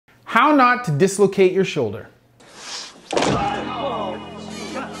How not to dislocate your shoulder.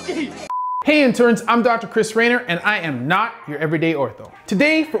 Hey interns, I'm Dr. Chris Raynor and I am not your everyday ortho.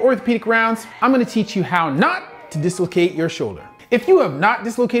 Today for orthopedic rounds, I'm going to teach you how not to dislocate your shoulder. If you have not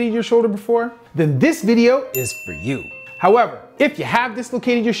dislocated your shoulder before, then this video is for you. However, if you have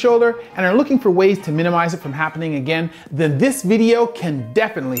dislocated your shoulder and are looking for ways to minimize it from happening again, then this video can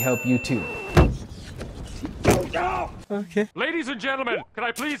definitely help you too. Okay. Ladies and gentlemen, can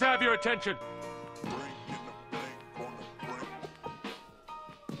I please have your attention?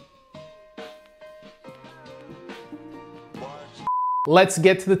 Let's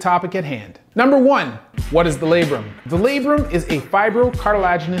get to the topic at hand. Number 1, what is the labrum? The labrum is a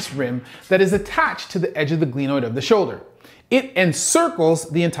fibrocartilaginous rim that is attached to the edge of the glenoid of the shoulder. It encircles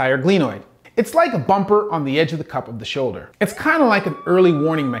the entire glenoid. It's like a bumper on the edge of the cup of the shoulder. It's kind of like an early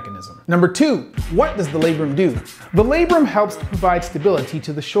warning mechanism. Number 2, what does the labrum do? The labrum helps to provide stability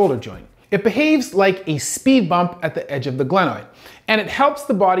to the shoulder joint. It behaves like a speed bump at the edge of the glenoid, and it helps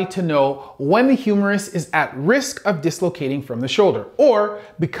the body to know when the humerus is at risk of dislocating from the shoulder or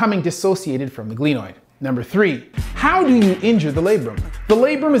becoming dissociated from the glenoid. Number 3, how do you injure the labrum? The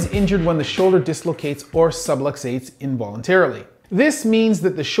labrum is injured when the shoulder dislocates or subluxates involuntarily. This means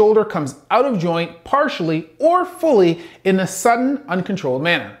that the shoulder comes out of joint partially or fully in a sudden, uncontrolled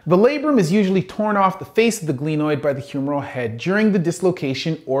manner. The labrum is usually torn off the face of the glenoid by the humeral head during the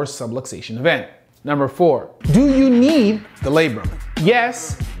dislocation or subluxation event. Number 4, do you need the labrum?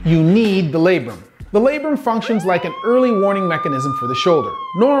 Yes, you need the labrum. The labrum functions like an early warning mechanism for the shoulder.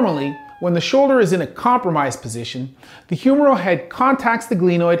 Normally, when the shoulder is in a compromised position, the humeral head contacts the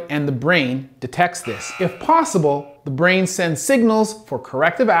glenoid and the brain detects this. If possible, the brain sends signals for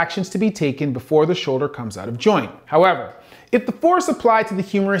corrective actions to be taken before the shoulder comes out of joint. However, if the force applied to the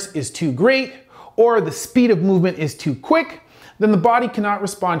humerus is too great or the speed of movement is too quick, then the body cannot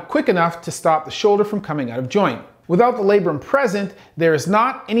respond quick enough to stop the shoulder from coming out of joint. Without the labrum present, there is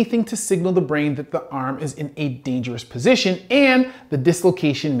not anything to signal the brain that the arm is in a dangerous position and the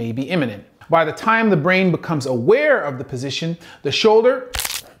dislocation may be imminent. By the time the brain becomes aware of the position, the shoulder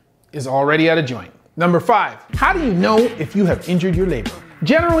is already out of joint. Number 5, how do you know if you have injured your labrum?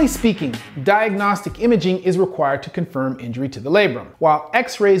 Generally speaking, diagnostic imaging is required to confirm injury to the labrum. While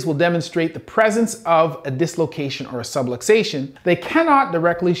X-rays will demonstrate the presence of a dislocation or a subluxation, they cannot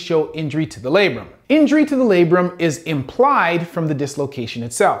directly show injury to the labrum. Injury to the labrum is implied from the dislocation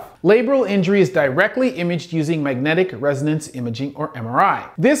itself. Labral injury is directly imaged using magnetic resonance imaging or MRI.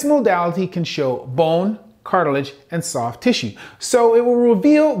 This modality can show bone, cartilage, and soft tissue, so it will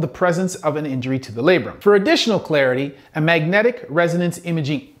reveal the presence of an injury to the labrum. For additional clarity, a magnetic resonance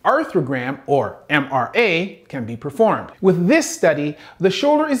imaging arthrogram, or MRA, can be performed. With this study, the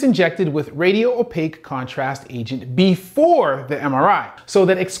shoulder is injected with radio-opaque contrast agent before the MRI, so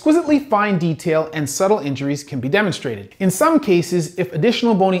that exquisitely fine detail and subtle injuries can be demonstrated. In some cases, if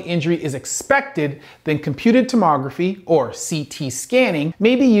additional bony injury is expected, then computed tomography, or CT scanning,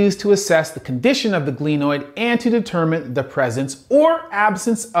 may be used to assess the condition of the glenoid and to determine the presence or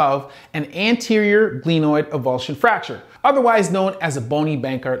absence of an anterior glenoid avulsion fracture, otherwise known as a bony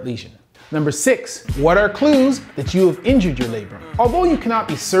Bankart lesion. Number 6, what are clues that you have injured your labrum? Although you cannot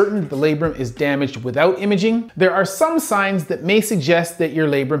be certain that the labrum is damaged without imaging, there are some signs that may suggest that your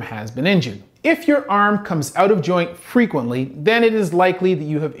labrum has been injured. If your arm comes out of joint frequently, then it is likely that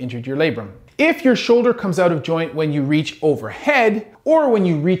you have injured your labrum. If your shoulder comes out of joint when you reach overhead or when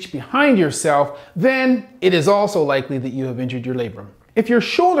you reach behind yourself, then it is also likely that you have injured your labrum. If your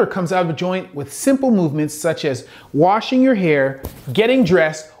shoulder comes out of joint with simple movements such as washing your hair, getting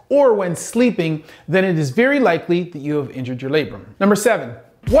dressed, or when sleeping, then it is very likely that you have injured your labrum. Number 7,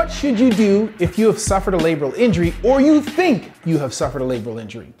 what should you do if you have suffered a labral injury or you think you have suffered a labral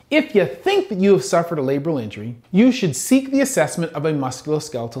injury? If you think that you have suffered a labral injury, you should seek the assessment of a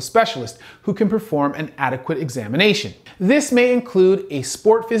musculoskeletal specialist who can perform an adequate examination. This may include a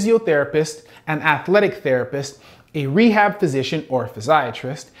sport physiotherapist, an athletic therapist, a rehab physician or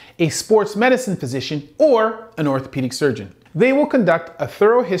physiatrist, a sports medicine physician, or an orthopedic surgeon. They will conduct a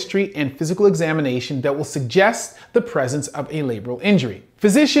thorough history and physical examination that will suggest the presence of a labral injury.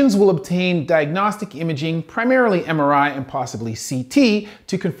 Physicians will obtain diagnostic imaging, primarily MRI and possibly CT,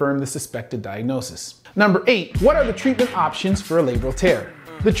 to confirm the suspected diagnosis. Number 8, what are the treatment options for a labral tear?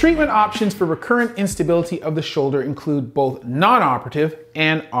 The treatment options for recurrent instability of the shoulder include both non-operative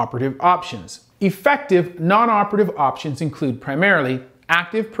and operative options. Effective non-operative options include primarily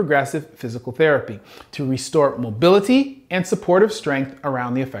active progressive physical therapy to restore mobility and supportive strength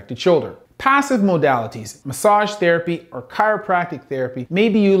around the affected shoulder. Passive modalities, massage therapy or chiropractic therapy, may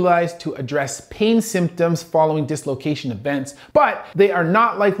be utilized to address pain symptoms following dislocation events, but they are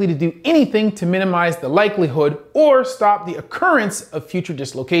not likely to do anything to minimize the likelihood or stop the occurrence of future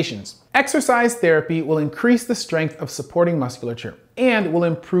dislocations. Exercise therapy will increase the strength of supporting musculature and will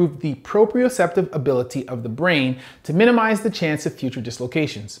improve the proprioceptive ability of the brain to minimize the chance of future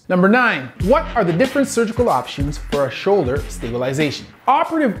dislocations. Number 9, what are the different surgical options for a shoulder stabilization?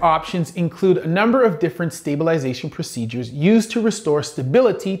 Operative options include a number of different stabilization procedures used to restore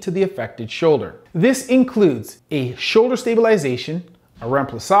stability to the affected shoulder. This includes a shoulder stabilization, a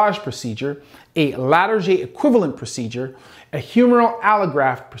remplissage procedure, a Latarjet equivalent procedure, a humeral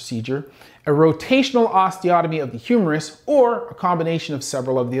allograft procedure, a rotational osteotomy of the humerus, or a combination of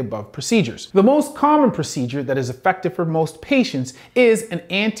several of the above procedures. The most common procedure that is effective for most patients is an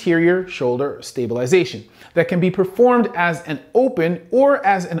anterior shoulder stabilization that can be performed as an open or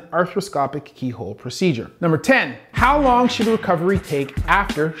as an arthroscopic keyhole procedure. Number 10, how long should recovery take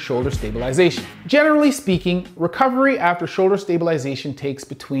after shoulder stabilization? Generally speaking, recovery after shoulder stabilization takes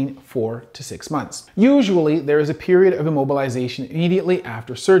between 4 to 6 months. Usually, there is a period of immobilization immediately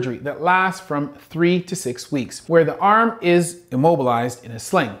after surgery that lasts from 3 to 6 weeks, where the arm is immobilized in a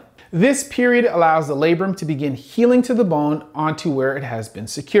sling. This period allows the labrum to begin healing to the bone onto where it has been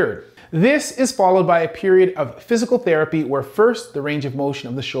secured. This is followed by a period of physical therapy where first the range of motion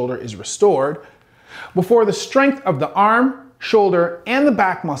of the shoulder is restored before the strength of the arm, shoulder, and the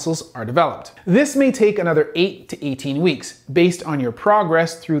back muscles are developed. This may take another 8 to 18 weeks based on your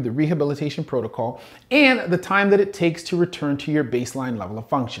progress through the rehabilitation protocol and the time that it takes to return to your baseline level of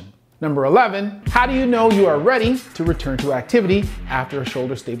function. Number 11, how do you know you are ready to return to activity after a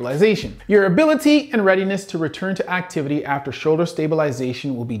shoulder stabilization? Your ability and readiness to return to activity after shoulder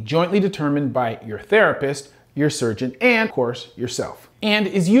stabilization will be jointly determined by your therapist, your surgeon, and of course, yourself, and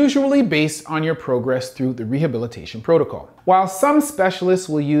is usually based on your progress through the rehabilitation protocol. While some specialists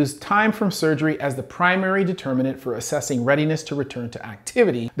will use time from surgery as the primary determinant for assessing readiness to return to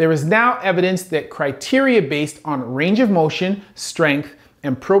activity, there is now evidence that criteria based on range of motion, strength,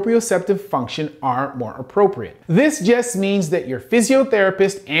 and proprioceptive function are more appropriate. This just means that your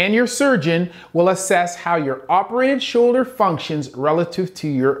physiotherapist and your surgeon will assess how your operated shoulder functions relative to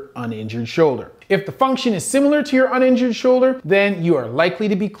your uninjured shoulder. If the function is similar to your uninjured shoulder, then you are likely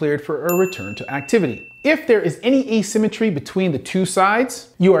to be cleared for a return to activity. If there is any asymmetry between the two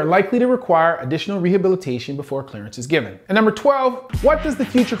sides, you are likely to require additional rehabilitation before clearance is given. And number 12, what does the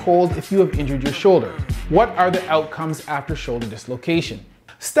future hold if you have injured your shoulder? What are the outcomes after shoulder dislocation?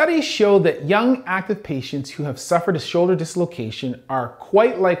 Studies show that young active patients who have suffered a shoulder dislocation are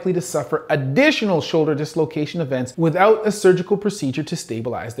quite likely to suffer additional shoulder dislocation events without a surgical procedure to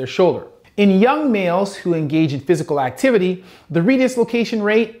stabilize their shoulder. In young males who engage in physical activity, the redislocation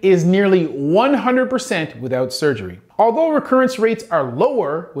rate is nearly 100% without surgery. Although recurrence rates are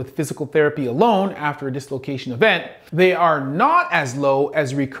lower with physical therapy alone after a dislocation event, they are not as low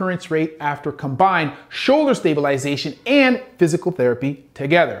as recurrence rate after combined shoulder stabilization and physical therapy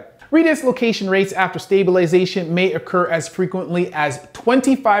together. Redislocation rates after stabilization may occur as frequently as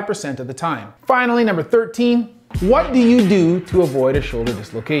 25% of the time. Finally, number 13, what do you do to avoid a shoulder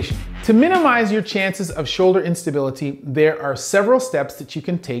dislocation? To minimize your chances of shoulder instability, there are several steps that you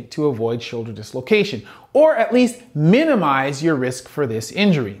can take to avoid shoulder dislocation, or at least minimize your risk for this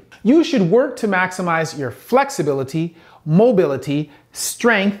injury. You should work to maximize your flexibility, mobility,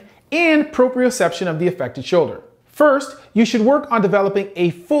 strength, and proprioception of the affected shoulder. First, you should work on developing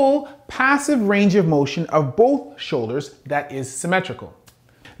a full passive range of motion of both shoulders that is symmetrical.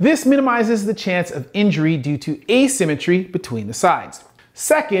 This minimizes the chance of injury due to asymmetry between the sides.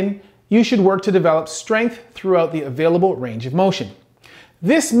 Second, you should work to develop strength throughout the available range of motion.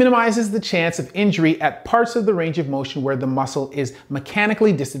 This minimizes the chance of injury at parts of the range of motion where the muscle is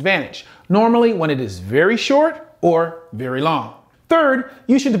mechanically disadvantaged, normally when it is very short or very long. Third,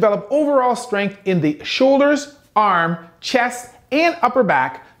 you should develop overall strength in the shoulders, arm, chest, and upper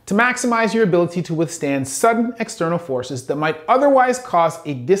back to maximize your ability to withstand sudden external forces that might otherwise cause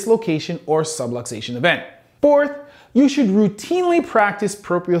a dislocation or subluxation event. Fourth, you should routinely practice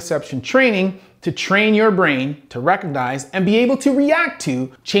proprioception training to train your brain to recognize and be able to react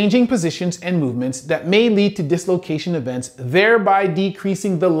to changing positions and movements that may lead to dislocation events, thereby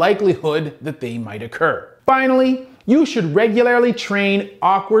decreasing the likelihood that they might occur. Finally, you should regularly train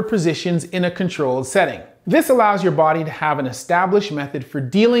awkward positions in a controlled setting. This allows your body to have an established method for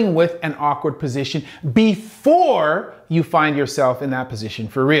dealing with an awkward position before you find yourself in that position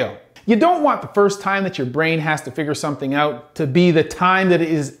for real. You don't want the first time that your brain has to figure something out to be the time that it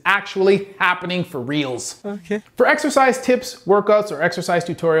is actually happening for reals. Okay. For exercise tips, workouts, or exercise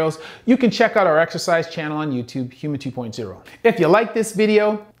tutorials, you can check out our exercise channel on YouTube, Human 2.0. If you like this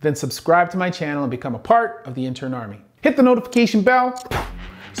video, then subscribe to my channel and become a part of the Intern Army. Hit the notification bell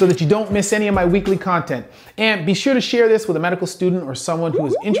so that you don't miss any of my weekly content. And be sure to share this with a medical student or someone who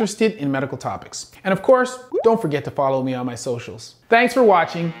is interested in medical topics. And of course, don't forget to follow me on my socials. Thanks for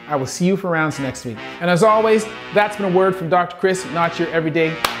watching. I will see you for rounds next week. And as always, that's been a word from Dr. Chris, not your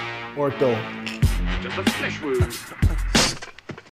everyday ortho. Just a flesh wound.